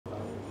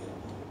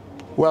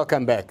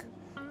Welcome back.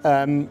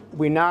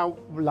 We now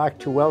would like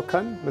to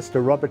welcome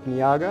Mr. Robert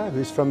Nyaga,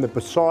 who's from the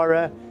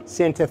Busara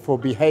Center for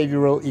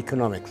Behavioural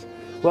Economics.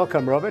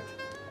 Welcome, Robert.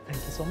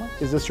 Thank you so much.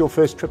 Is this your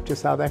first trip to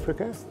South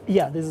Africa?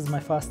 Yeah, this is my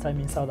first time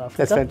in South Africa.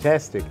 That's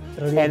fantastic.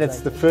 Really and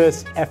it's the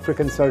first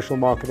African Social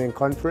Marketing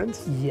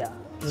Conference? Yeah.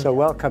 So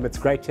welcome, it's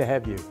great to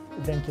have you.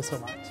 Thank you so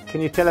much.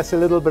 Can you tell us a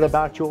little bit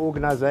about your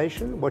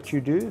organization, what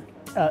you do?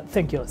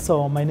 Thank you.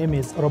 So my name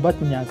is Robert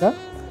Nyaga.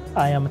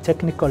 I am a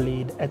technical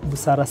lead at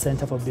Busara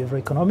Center for Behavioural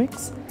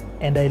Economics,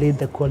 and I lead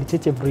the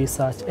qualitative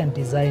research and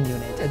design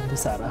unit at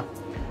Busara.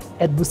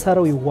 At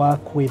Busara, we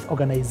work with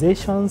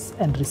organizations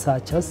and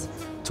researchers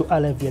to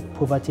alleviate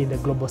poverty in the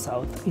Global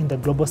South. In the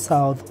Global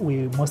South,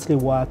 we mostly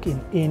work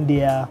in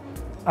India,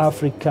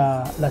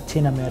 Africa,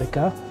 Latin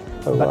America,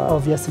 but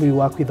obviously we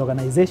work with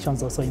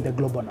organizations also in the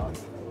Global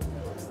North.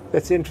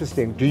 That's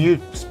interesting. Do you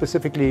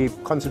specifically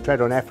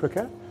concentrate on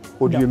Africa,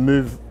 or do you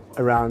move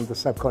around the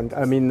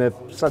the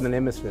Southern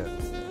Hemisphere?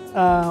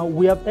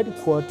 We have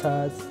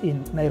headquarters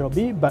in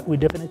Nairobi, but we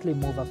definitely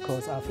move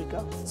across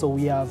Africa. So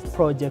we have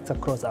projects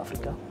across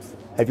Africa.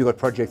 Have you got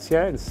projects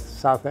here in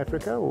South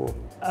Africa? Or?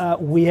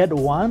 We had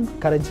one,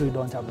 currently we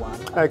don't have one.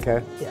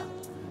 Okay. Yeah.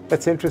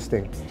 That's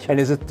interesting. Sure. And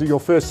is it your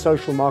first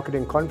social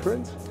marketing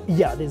conference?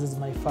 Yeah, this is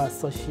my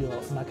first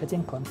social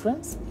marketing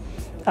conference.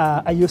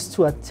 I used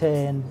to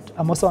attend,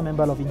 I'm also a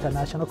member of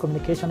International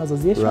Communication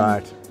Association.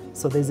 Right.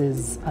 So this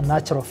is a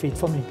natural fit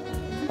for me.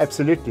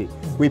 Absolutely.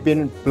 We've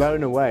been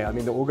blown away. I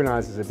mean, the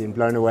organizers have been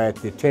blown away at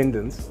the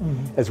attendance,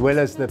 as well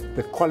as the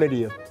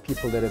quality of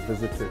people that have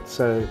visited.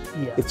 So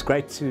it's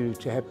great to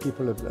have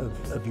people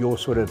of your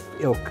sort of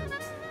ilk.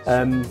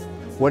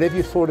 What have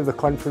you thought of the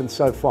conference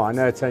so far? I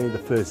know it's only the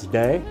first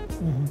day,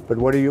 but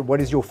what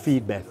is your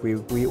feedback?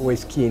 We're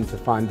always keen to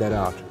find that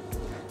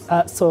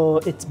out. So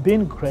it's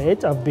been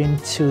great. I've been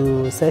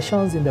to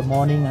sessions in the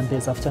morning and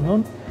this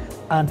afternoon.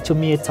 And to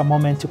me, it's a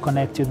moment to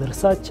connect with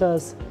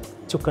researchers,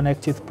 to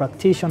connect with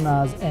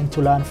practitioners, and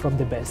to learn from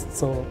the best.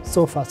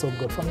 So far, so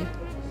good for me.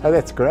 Oh,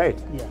 that's great.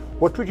 Yeah.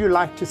 What would you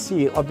like to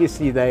see?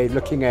 Obviously, they're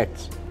looking at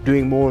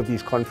doing more of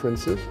these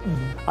conferences.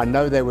 I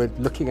know they were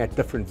looking at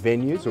different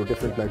venues or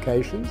different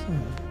locations.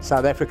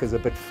 South Africa is a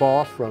bit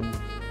far from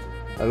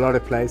a lot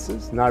of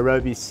places.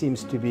 Nairobi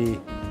seems to be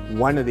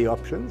one of the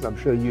options. I'm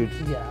sure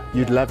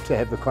you'd love to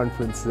have the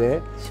conference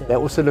there. Sure. They're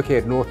also looking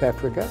at North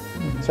Africa.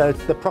 So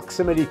it's the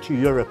proximity to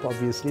Europe,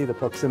 obviously, the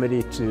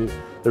proximity to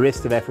the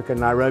rest of Africa.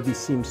 Nairobi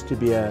seems to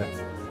be a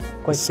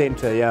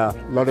center, a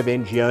lot of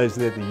NGOs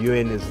there, the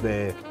UN is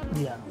there.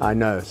 Yeah. I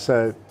know.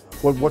 So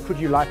what would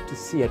you like to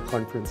see at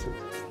conferences?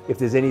 If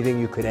there's anything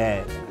you could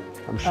add,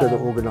 I'm sure the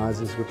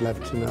organizers would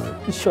love to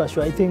know. Sure.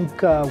 I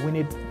think we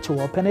need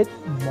to open it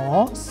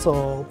more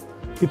so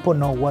people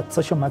know what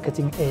social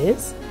marketing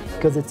is,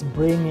 because it's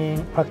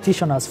bringing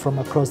practitioners from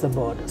across the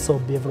board. So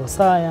behavioral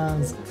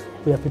science,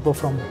 we have people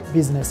from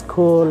business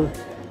school,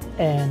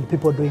 and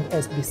people doing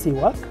SBC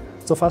work.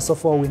 So first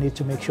of all, we need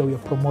to make sure we're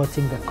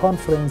promoting the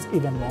conference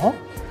even more.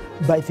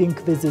 But I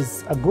think this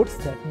is a good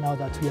step now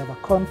that we have a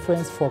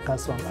conference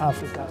focused on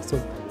Africa. So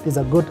this is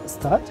a good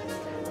start.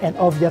 And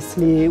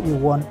obviously we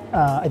want,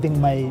 I think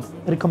my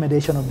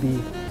recommendation would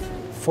be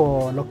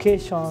for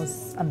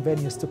locations and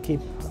venues to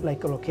keep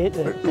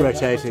rotating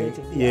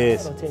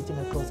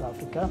across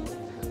Africa.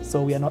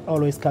 So we are not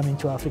always coming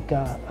to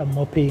Africa. I'm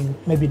hoping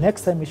maybe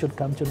next time we should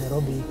come to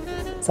Nairobi.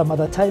 Some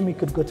other time we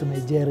could go to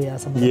Nigeria.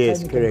 Some other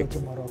time we could go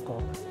to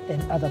Morocco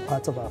and other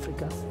parts of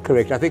Africa.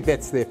 Correct. I think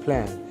that's their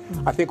plan.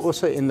 I think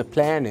also in the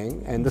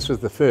planning, and this was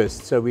the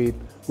first, so we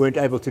weren't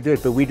able to do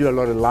it, but we do a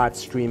lot of live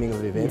streaming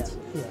of events.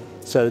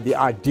 So the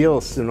ideal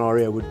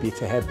scenario would be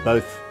to have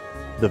both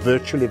the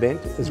virtual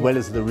event as well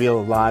as the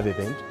real live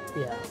event,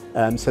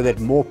 so that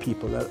more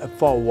people, a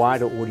far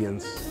wider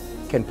audience,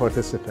 can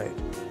participate.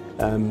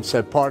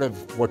 So part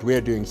of what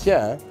we're doing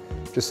here,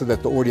 just so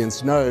that the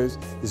audience knows,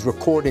 is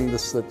recording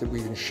this so that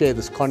we can share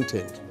this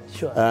content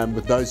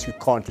with those who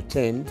can't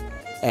attend,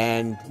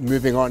 and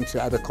moving on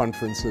to other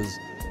conferences,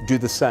 do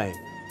the same.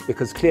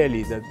 Because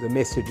clearly the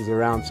message is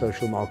around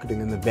social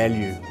marketing and the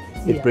value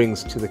it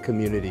brings to the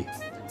community.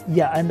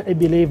 Yeah, and I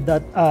believe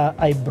that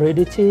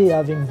hybridity,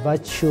 having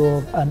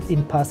virtual and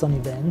in-person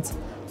events,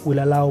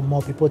 will allow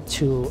more people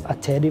to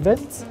attend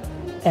events,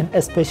 and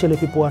especially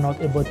people who are not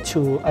able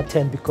to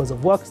attend because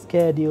of work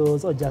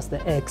schedules or just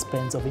the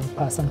expense of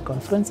in-person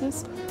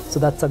conferences. So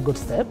that's a good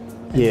step.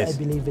 And I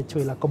believe it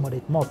will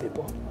accommodate more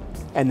people.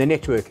 And the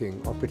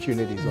networking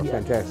opportunities are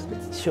fantastic.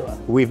 Sure.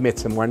 We've met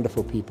some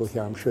wonderful people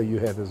here. I'm sure you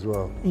have as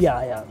well.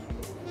 Yeah.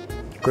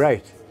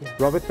 Great.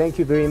 Robert, thank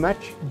you very much.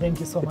 Thank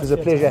you so much. It was a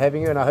pleasure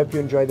having you, and I hope you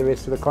enjoy the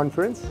rest of the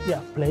conference.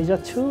 Yeah, pleasure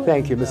too.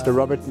 Thank you, Mr.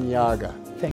 Robert Nyaga.